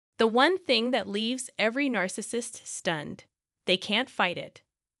The one thing that leaves every narcissist stunned. They can't fight it.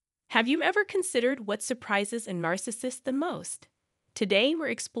 Have you ever considered what surprises a narcissist the most? Today, we're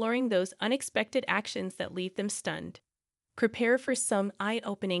exploring those unexpected actions that leave them stunned. Prepare for some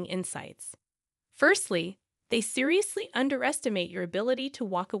eye-opening insights. Firstly, they seriously underestimate your ability to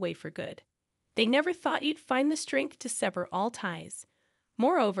walk away for good. They never thought you'd find the strength to sever all ties.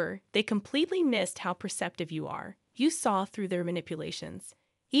 Moreover, they completely missed how perceptive you are. You saw through their manipulations.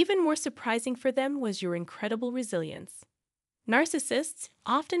 Even more surprising for them was your incredible resilience. Narcissists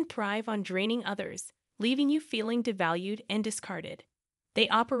often thrive on draining others, leaving you feeling devalued and discarded. They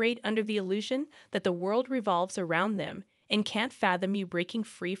operate under the illusion that the world revolves around them and can't fathom you breaking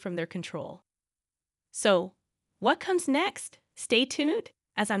free from their control. So, what comes next? Stay tuned,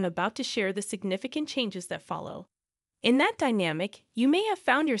 as I'm about to share the significant changes that follow. In that dynamic, you may have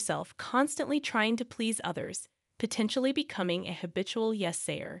found yourself constantly trying to please others, potentially becoming a habitual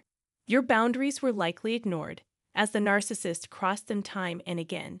yes-sayer. Your boundaries were likely ignored, as the narcissist crossed them time and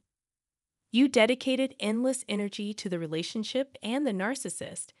again. You dedicated endless energy to the relationship and the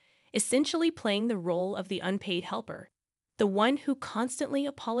narcissist, essentially playing the role of the unpaid helper, the one who constantly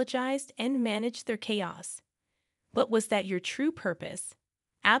apologized and managed their chaos. But was that your true purpose?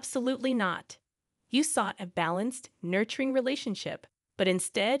 Absolutely not. You sought a balanced, nurturing relationship, but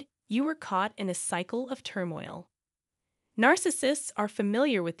instead, you were caught in a cycle of turmoil. Narcissists are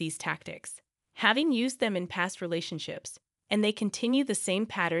familiar with these tactics, having used them in past relationships, and they continue the same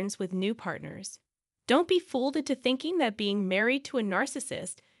patterns with new partners. Don't be fooled into thinking that being married to a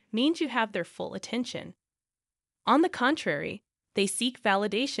narcissist means you have their full attention. On the contrary, they seek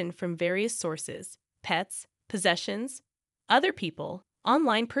validation from various sources: pets, possessions, other people,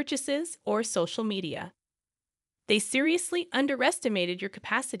 online purchases, or social media. They seriously underestimated your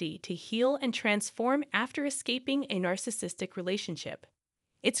capacity to heal and transform after escaping a narcissistic relationship.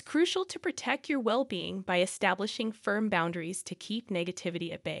 It's crucial to protect your well-being by establishing firm boundaries to keep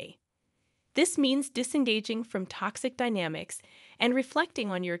negativity at bay. This means disengaging from toxic dynamics and reflecting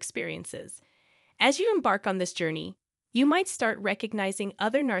on your experiences. As you embark on this journey, you might start recognizing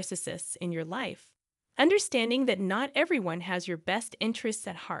other narcissists in your life, understanding that not everyone has your best interests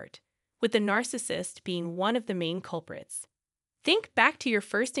at heart, with the narcissist being one of the main culprits. Think back to your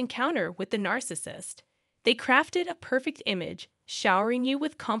first encounter with the narcissist. They crafted a perfect image, showering you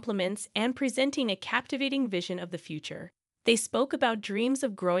with compliments and presenting a captivating vision of the future. They spoke about dreams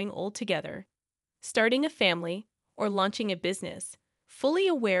of growing old together, starting a family, or launching a business, fully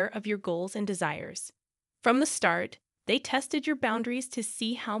aware of your goals and desires. From the start, they tested your boundaries to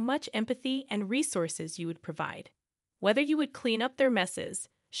see how much empathy and resources you would provide. Whether you would clean up their messes,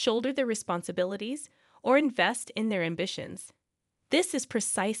 shoulder their responsibilities, or invest in their ambitions. This is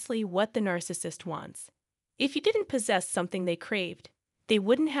precisely what the narcissist wants. If you didn't possess something they craved, they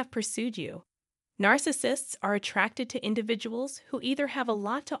wouldn't have pursued you. Narcissists are attracted to individuals who either have a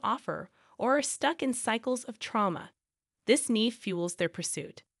lot to offer or are stuck in cycles of trauma. This need fuels their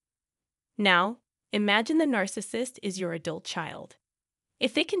pursuit. Now, imagine the narcissist is your adult child.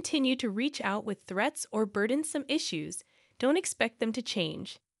 If they continue to reach out with threats or burdensome issues, don't expect them to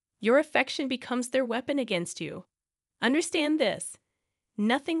change. Your affection becomes their weapon against you. Understand this: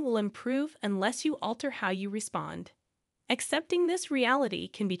 nothing will improve unless you alter how you respond. Accepting this reality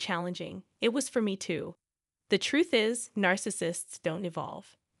can be challenging. It was for me too. The truth is, narcissists don't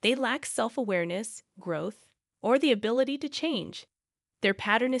evolve. They lack self-awareness, growth, or the ability to change. Their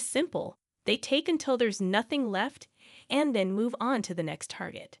pattern is simple. They take until there's nothing left and then move on to the next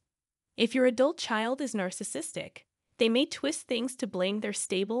target. If your adult child is narcissistic, they may twist things to blame their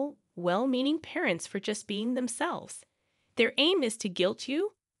stable, well-meaning parents for just being themselves. Their aim is to guilt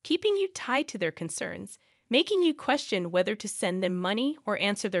you, keeping you tied to their concerns, making you question whether to send them money or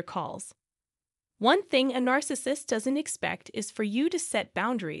answer their calls. One thing a narcissist doesn't expect is for you to set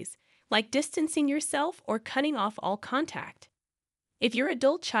boundaries, like distancing yourself or cutting off all contact. If your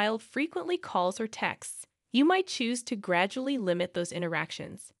adult child frequently calls or texts, you might choose to gradually limit those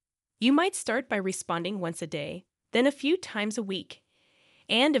interactions. You might start by responding once a day, then a few times a week,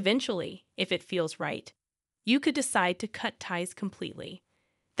 and eventually, if it feels right, you could decide to cut ties completely.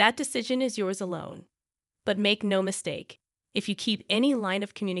 That decision is yours alone. But make no mistake, if you keep any line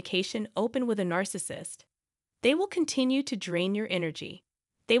of communication open with a narcissist, they will continue to drain your energy.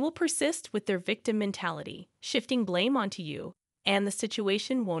 They will persist with their victim mentality, shifting blame onto you, and the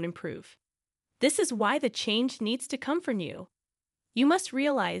situation won't improve. This is why the change needs to come from you. You must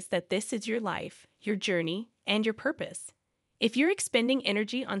realize that this is your life, your journey, and your purpose. If you're expending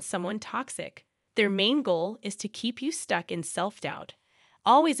energy on someone toxic, their main goal is to keep you stuck in self-doubt,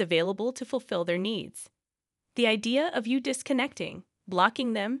 always available to fulfill their needs. The idea of you disconnecting,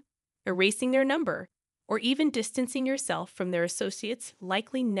 blocking them, erasing their number, or even distancing yourself from their associates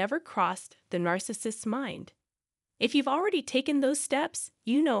likely never crossed the narcissist's mind. If you've already taken those steps,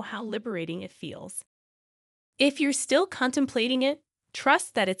 you know how liberating it feels. If you're still contemplating it,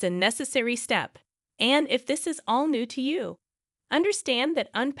 trust that it's a necessary step. And if this is all new to you, understand that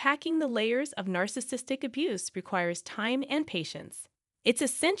unpacking the layers of narcissistic abuse requires time and patience. It's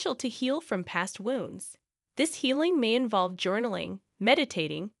essential to heal from past wounds. This healing may involve journaling,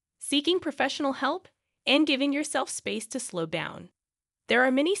 meditating, seeking professional help, and giving yourself space to slow down. There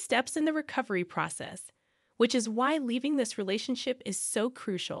are many steps in the recovery process, which is why leaving this relationship is so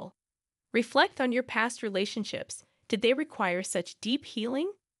crucial. Reflect on your past relationships. Did they require such deep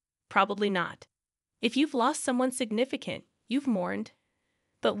healing? Probably not. If you've lost someone significant, you've mourned.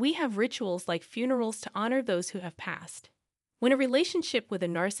 But we have rituals like funerals to honor those who have passed. When a relationship with a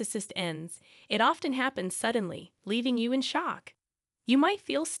narcissist ends, it often happens suddenly, leaving you in shock. You might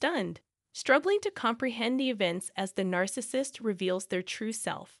feel stunned, struggling to comprehend the events as the narcissist reveals their true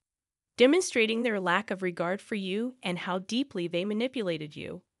self, demonstrating their lack of regard for you and how deeply they manipulated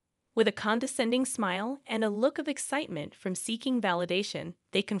you. With a condescending smile and a look of excitement from seeking validation,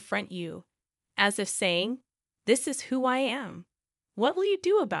 they confront you, as if saying, "This is who I am. What will you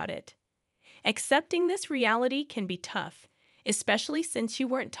do about it?" Accepting this reality can be tough, especially since you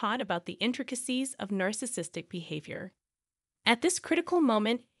weren't taught about the intricacies of narcissistic behavior. At this critical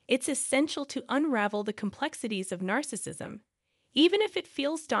moment, it's essential to unravel the complexities of narcissism, even if it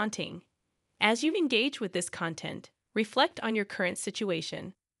feels daunting. As you engage with this content, reflect on your current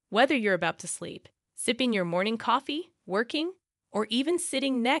situation, whether you're about to sleep, sipping your morning coffee, working, or even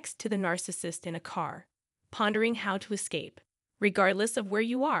sitting next to the narcissist in a car, pondering how to escape. Regardless of where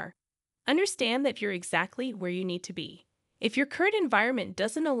you are, understand that you're exactly where you need to be. If your current environment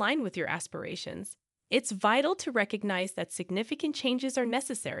doesn't align with your aspirations, it's vital to recognize that significant changes are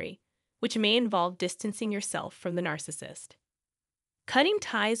necessary, which may involve distancing yourself from the narcissist. Cutting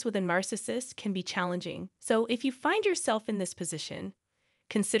ties with a narcissist can be challenging, so if you find yourself in this position,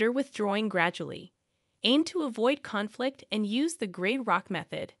 consider withdrawing gradually. Aim to avoid conflict and use the Gray Rock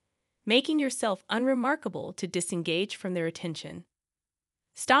method, making yourself unremarkable to disengage from their attention.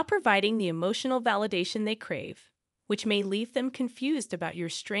 Stop providing the emotional validation they crave, which may leave them confused about your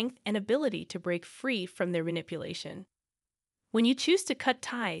strength and ability to break free from their manipulation. When you choose to cut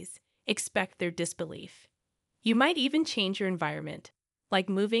ties, expect their disbelief. You might even change your environment, like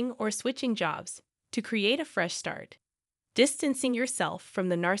moving or switching jobs, to create a fresh start. Distancing yourself from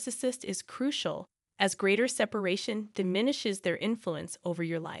the narcissist is crucial, as greater separation diminishes their influence over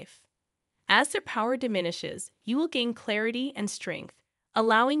your life. As their power diminishes, you will gain clarity and strength,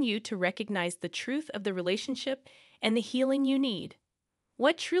 allowing you to recognize the truth of the relationship and the healing you need.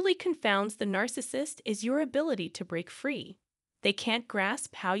 What truly confounds the narcissist is your ability to break free. They can't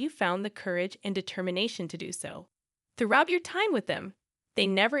grasp how you found the courage and determination to do so. Throughout your time with them, they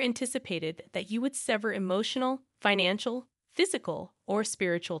never anticipated that you would sever emotional, financial, physical, or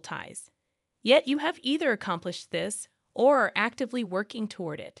spiritual ties. Yet you have either accomplished this or are actively working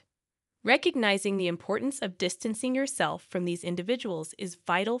toward it. Recognizing the importance of distancing yourself from these individuals is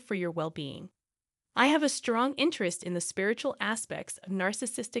vital for your well-being. I have a strong interest in the spiritual aspects of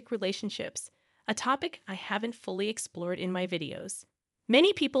narcissistic relationships, a topic I haven't fully explored in my videos.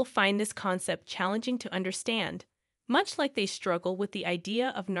 Many people find this concept challenging to understand, much like they struggle with the idea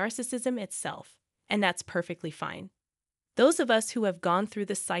of narcissism itself, and that's perfectly fine. Those of us who have gone through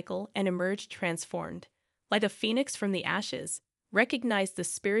this cycle and emerged transformed, like a phoenix from the ashes, recognize the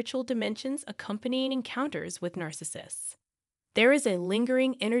spiritual dimensions accompanying encounters with narcissists. There is a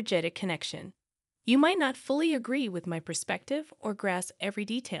lingering energetic connection. You might not fully agree with my perspective or grasp every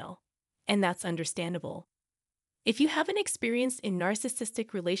detail, and that's understandable. If you haven't experienced a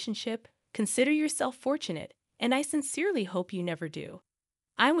narcissistic relationship, consider yourself fortunate, and I sincerely hope you never do.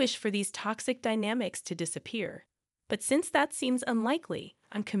 I wish for these toxic dynamics to disappear, but since that seems unlikely,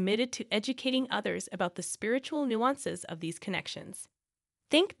 I'm committed to educating others about the spiritual nuances of these connections.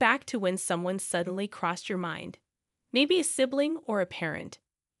 Think back to when someone suddenly crossed your mind, maybe a sibling or a parent,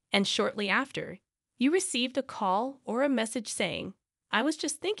 and shortly after, you received a call or a message saying, "I was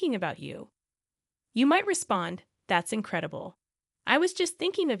just thinking about you." You might respond, "That's incredible. I was just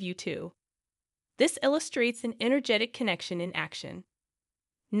thinking of you too." This illustrates an energetic connection in action.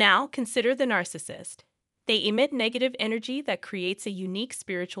 Now consider the narcissist. They emit negative energy that creates a unique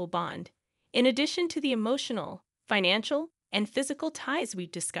spiritual bond, in addition to the emotional, financial, and physical ties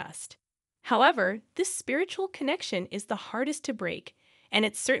we've discussed. However, this spiritual connection is the hardest to break, and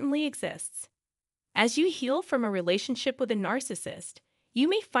it certainly exists. As you heal from a relationship with a narcissist, You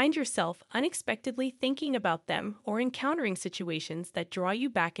may find yourself unexpectedly thinking about them or encountering situations that draw you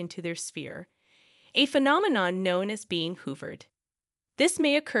back into their sphere, a phenomenon known as being hoovered. This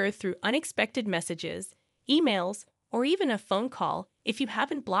may occur through unexpected messages, emails, or even a phone call if you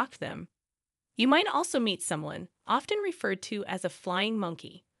haven't blocked them. You might also meet someone, often referred to as a flying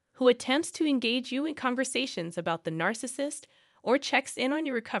monkey, who attempts to engage you in conversations about the narcissist or checks in on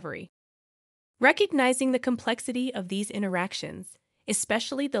your recovery. Recognizing the complexity of these interactions,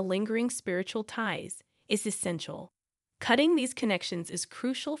 especially the lingering spiritual ties, is essential. Cutting these connections is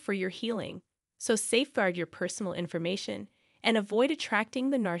crucial for your healing, so safeguard your personal information and avoid attracting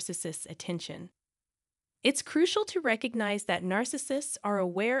the narcissist's attention. It's crucial to recognize that narcissists are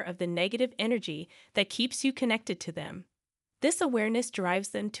aware of the negative energy that keeps you connected to them. This awareness drives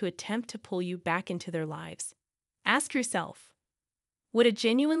them to attempt to pull you back into their lives. Ask yourself, would a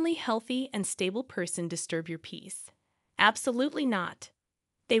genuinely healthy and stable person disturb your peace? Absolutely not.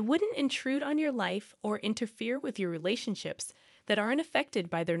 They wouldn't intrude on your life or interfere with your relationships that aren't affected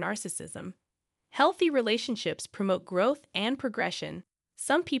by their narcissism. Healthy relationships promote growth and progression.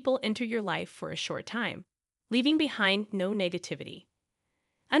 Some people enter your life for a short time, leaving behind no negativity.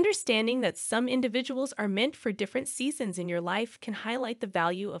 Understanding that some individuals are meant for different seasons in your life can highlight the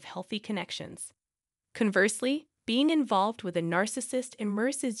value of healthy connections. Conversely, being involved with a narcissist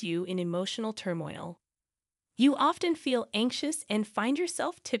immerses you in emotional turmoil. You often feel anxious and find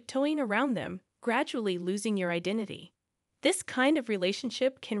yourself tiptoeing around them, gradually losing your identity. This kind of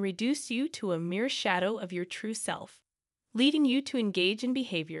relationship can reduce you to a mere shadow of your true self, leading you to engage in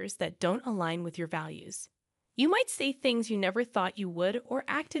behaviors that don't align with your values. You might say things you never thought you would or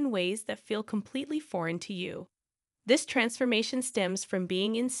act in ways that feel completely foreign to you. This transformation stems from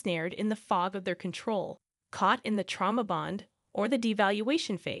being ensnared in the fog of their control, caught in the trauma bond, or the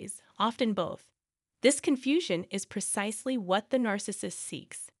devaluation phase, often both. This confusion is precisely what the narcissist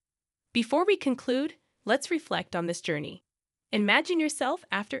seeks. Before we conclude, let's reflect on this journey. Imagine yourself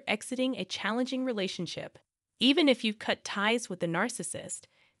after exiting a challenging relationship. Even if you've cut ties with the narcissist,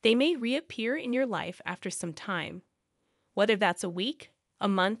 they may reappear in your life after some time, whether that's a week, a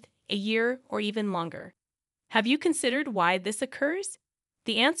month, a year, or even longer. Have you considered why this occurs?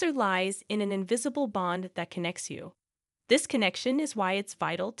 The answer lies in an invisible bond that connects you. This connection is why it's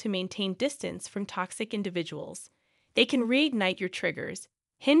vital to maintain distance from toxic individuals. They can reignite your triggers,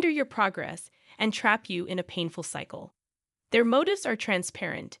 hinder your progress, and trap you in a painful cycle. Their motives are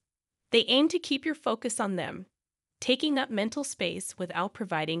transparent. They aim to keep your focus on them, taking up mental space without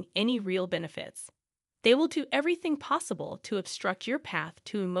providing any real benefits. They will do everything possible to obstruct your path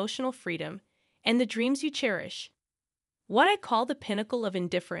to emotional freedom and the dreams you cherish. What I call the pinnacle of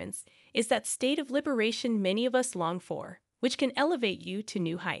indifference is that state of liberation many of us long for, which can elevate you to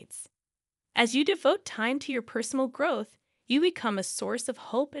new heights. As you devote time to your personal growth, you become a source of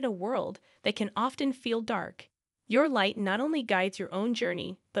hope in a world that can often feel dark. Your light not only guides your own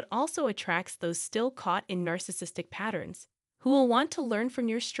journey, but also attracts those still caught in narcissistic patterns, who will want to learn from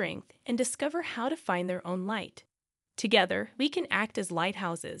your strength and discover how to find their own light. Together, we can act as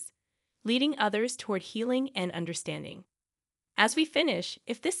lighthouses, leading others toward healing and understanding. As we finish,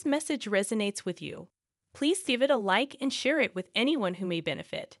 if this message resonates with you, please give it a like and share it with anyone who may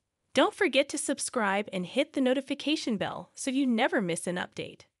benefit. Don't forget to subscribe and hit the notification bell so you never miss an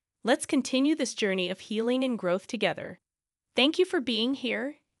update. Let's continue this journey of healing and growth together. Thank you for being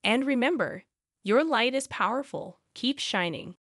here, and remember, your light is powerful. Keep shining.